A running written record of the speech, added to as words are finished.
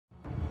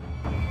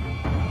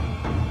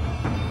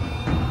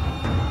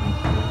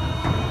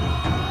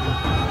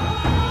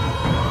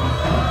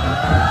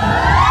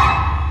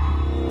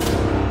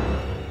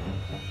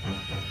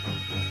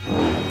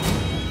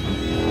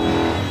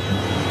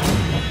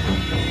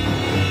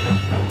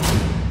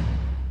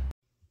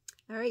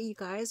Alright, you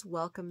guys,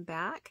 welcome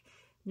back.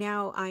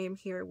 Now I am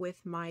here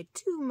with my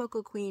 2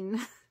 Moco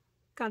Queen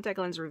contact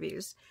lens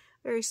reviews.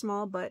 Very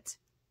small, but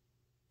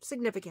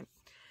significant.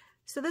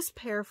 So this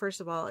pair,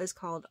 first of all, is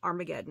called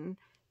Armageddon,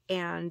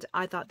 and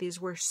I thought these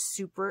were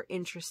super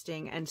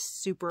interesting and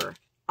super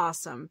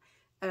awesome.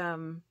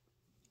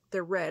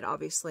 They're red,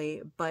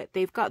 obviously, but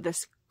they've got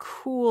this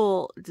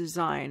cool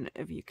design,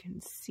 if you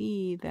can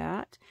see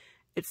that.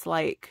 It's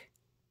like,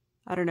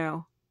 I don't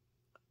know,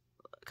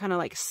 kind of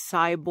like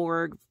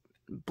cyborg,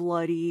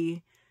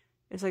 bloody.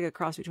 It's like a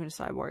cross between a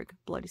cyborg,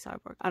 bloody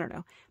cyborg. I don't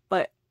know,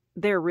 but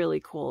they're really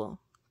cool.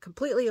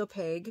 Completely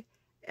opaque,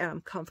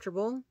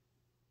 comfortable.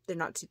 They're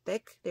not too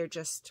thick.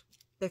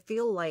 They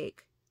feel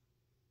like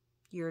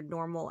your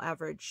normal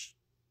average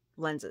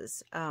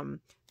lenses.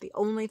 The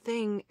only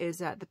thing is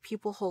that the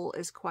pupil hole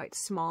is quite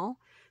small,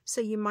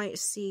 so you might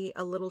see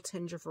a little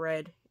tinge of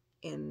red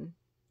in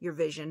your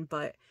vision,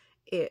 but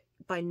it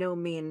by no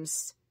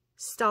means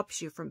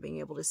stops you from being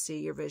able to see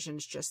your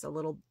visions, just a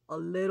little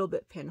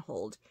bit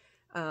pinholed.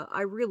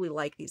 I really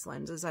like these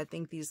lenses. I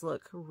think these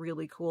look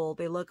really cool.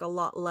 They look a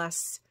lot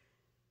less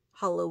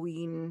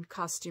Halloween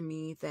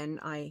costumey than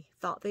I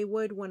thought they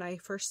would when I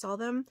first saw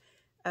them.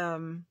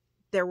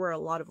 There were a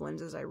lot of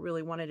lenses I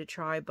really wanted to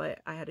try, but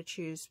I had to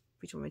choose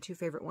between my 2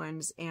 favorite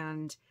ones,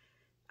 and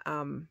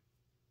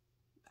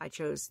I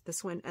chose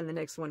this one and the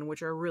next one,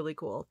 which are really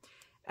cool.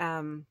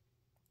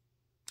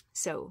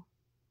 So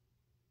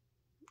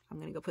I'm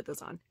gonna go put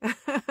those on.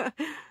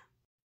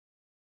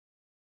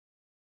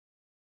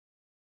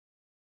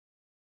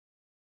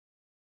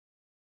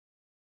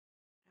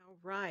 All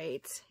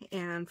right,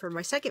 and for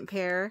my second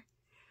pair,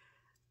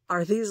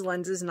 are these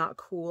lenses not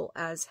cool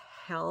as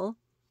hell?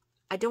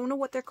 I don't know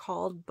what they're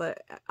called,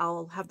 but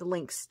I'll have the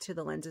links to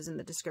the lenses in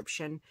the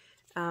description.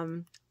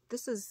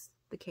 This is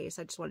the case.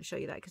 I just want to show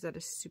you that because that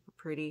is super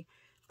pretty,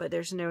 but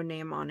there's no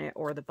name on it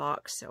or the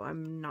box, so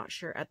I'm not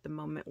sure at the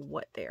moment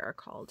what they are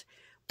called.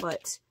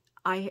 But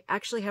I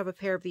actually have a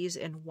pair of these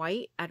in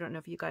white. I don't know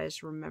if you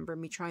guys remember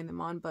me trying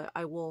them on, but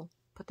I will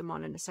put them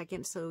on in a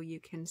second so you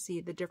can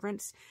see the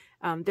difference.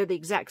 They're the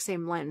exact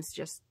same lens,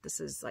 just this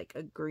is like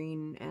a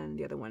green and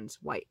the other one's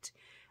white.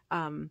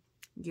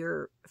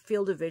 Your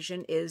field of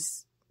vision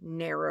is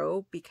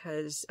narrow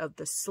because of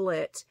the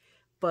slit,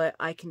 but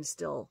I can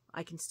still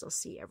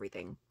see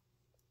everything.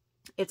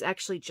 It's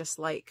actually just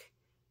like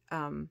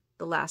the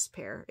last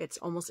pair. It's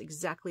almost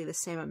exactly the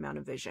same amount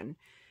of vision.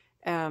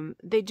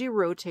 They do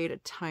rotate a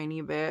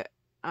tiny bit.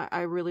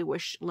 I really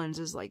wish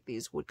lenses like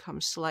these would come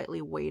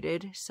slightly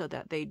weighted so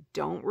that they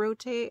don't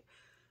rotate.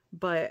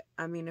 But,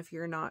 I mean, if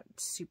you're not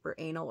super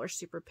anal or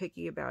super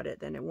picky about it,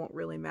 then it won't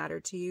really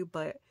matter to you.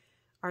 But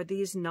are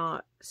these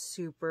not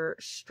super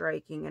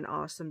striking and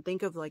awesome?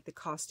 Think of like the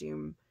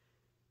costumes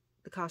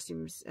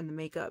and the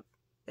makeup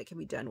that can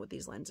be done with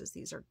these lenses.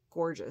 These are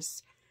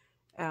gorgeous.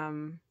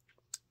 But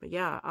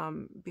yeah,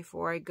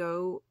 before I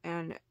go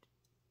and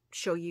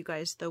show you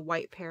guys the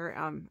white pair,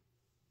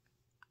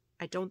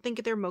 I don't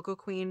think they're Moco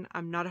Queen.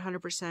 I'm not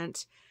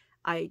 100%.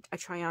 I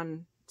try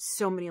on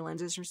so many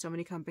lenses from so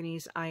many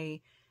companies. I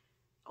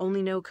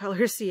only know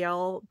Color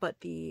CL, but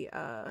the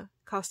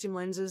costume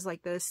lenses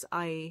like this,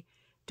 I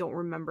don't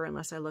remember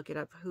unless I look it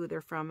up who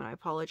they're from, and I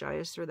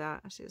apologize for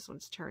that. I see this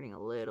one's turning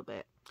a little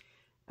bit.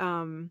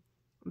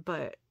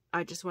 But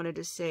I just wanted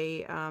to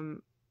say,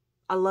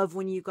 I love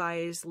when you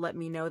guys let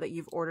me know that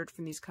you've ordered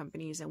from these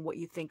companies and what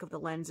you think of the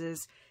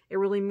lenses. It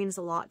really means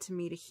a lot to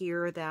me to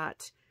hear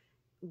that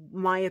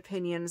my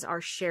opinions are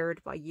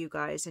shared by you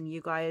guys, and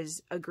you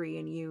guys agree,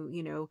 and you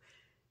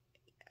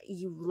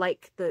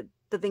like the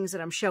things that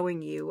I'm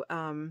showing you,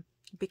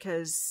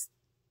 because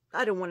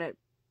I don't want to,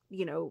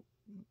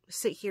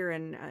 sit here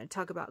and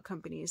talk about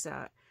companies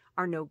that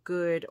are no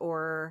good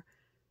or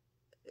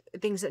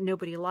things that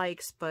nobody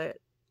likes, but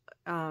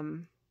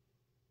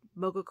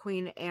Moco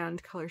Queen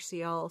and Color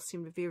CL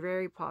seem to be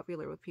very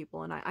popular with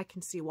people, and I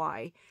can see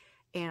why.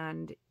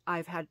 And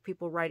I've had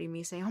people writing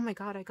me saying, oh my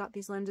god, I got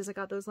these lenses, I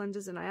got those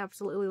lenses, and I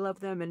absolutely love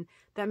them, and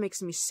that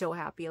makes me so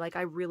happy. Like,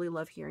 I really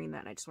love hearing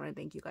that, and I just want to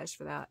thank you guys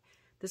for that.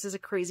 This is a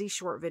crazy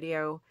short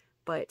video,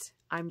 but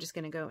I'm just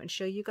going to go and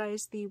show you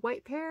guys the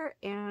white pair,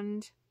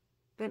 and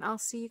then I'll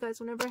see you guys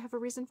whenever I have a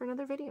reason for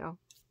another video.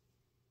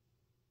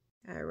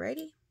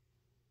 Alrighty.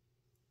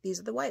 These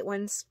are the white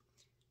ones.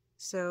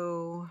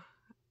 So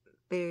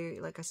they,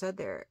 like I said,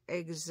 they're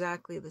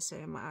exactly the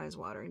same. My eyes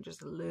watering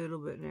just a little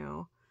bit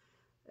now.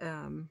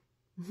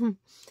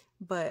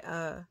 But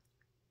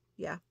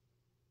yeah.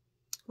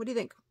 What do you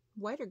think?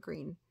 White or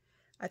green?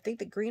 I think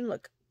the green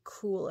look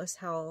cool as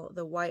hell.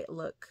 The white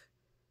look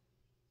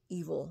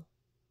evil,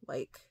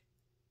 like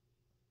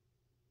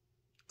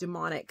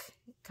demonic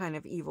kind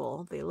of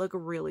evil. They look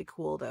really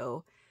cool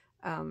though.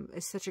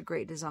 It's such a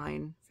great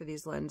design for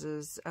these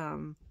lenses.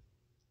 I'm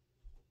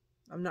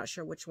not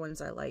sure which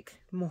ones I like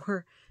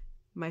more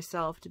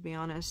myself, to be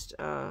honest,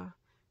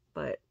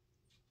 but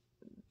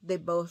they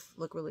both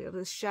look really good.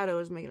 This shadow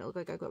is making it look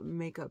like I got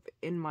makeup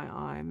in my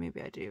eye. Maybe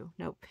I do.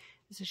 Nope.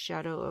 It's a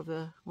shadow of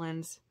the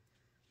lens.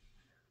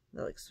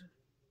 That looks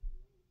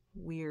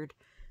weird.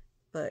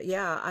 But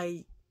yeah,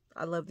 I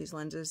I love these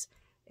lenses.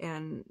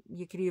 And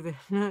you could even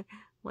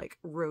like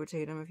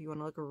rotate them if you want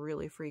to look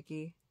really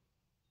freaky.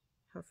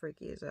 How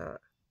freaky is that?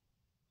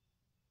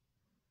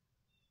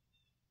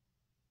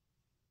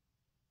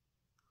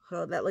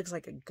 Oh, that looks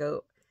like a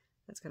goat.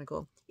 That's kind of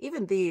cool.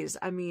 Even these,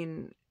 I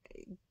mean,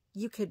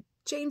 you could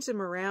change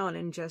them around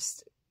and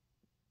just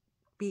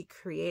be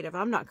creative.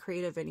 I'm not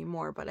creative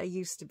anymore, but I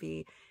used to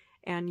be.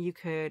 And you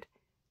could,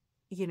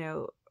 you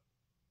know,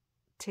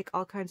 take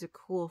all kinds of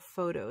cool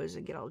photos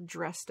and get all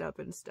dressed up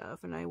and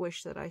stuff. And I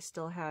wish that I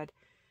still had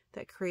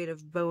that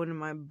creative bone in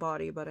my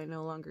body, but I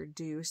no longer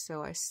do,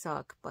 so I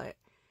suck. But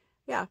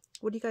yeah,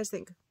 what do you guys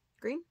think?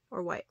 Green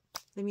or white?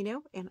 Let me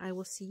know, and I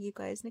will see you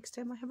guys next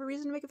time I have a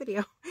reason to make a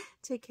video.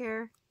 Take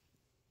care.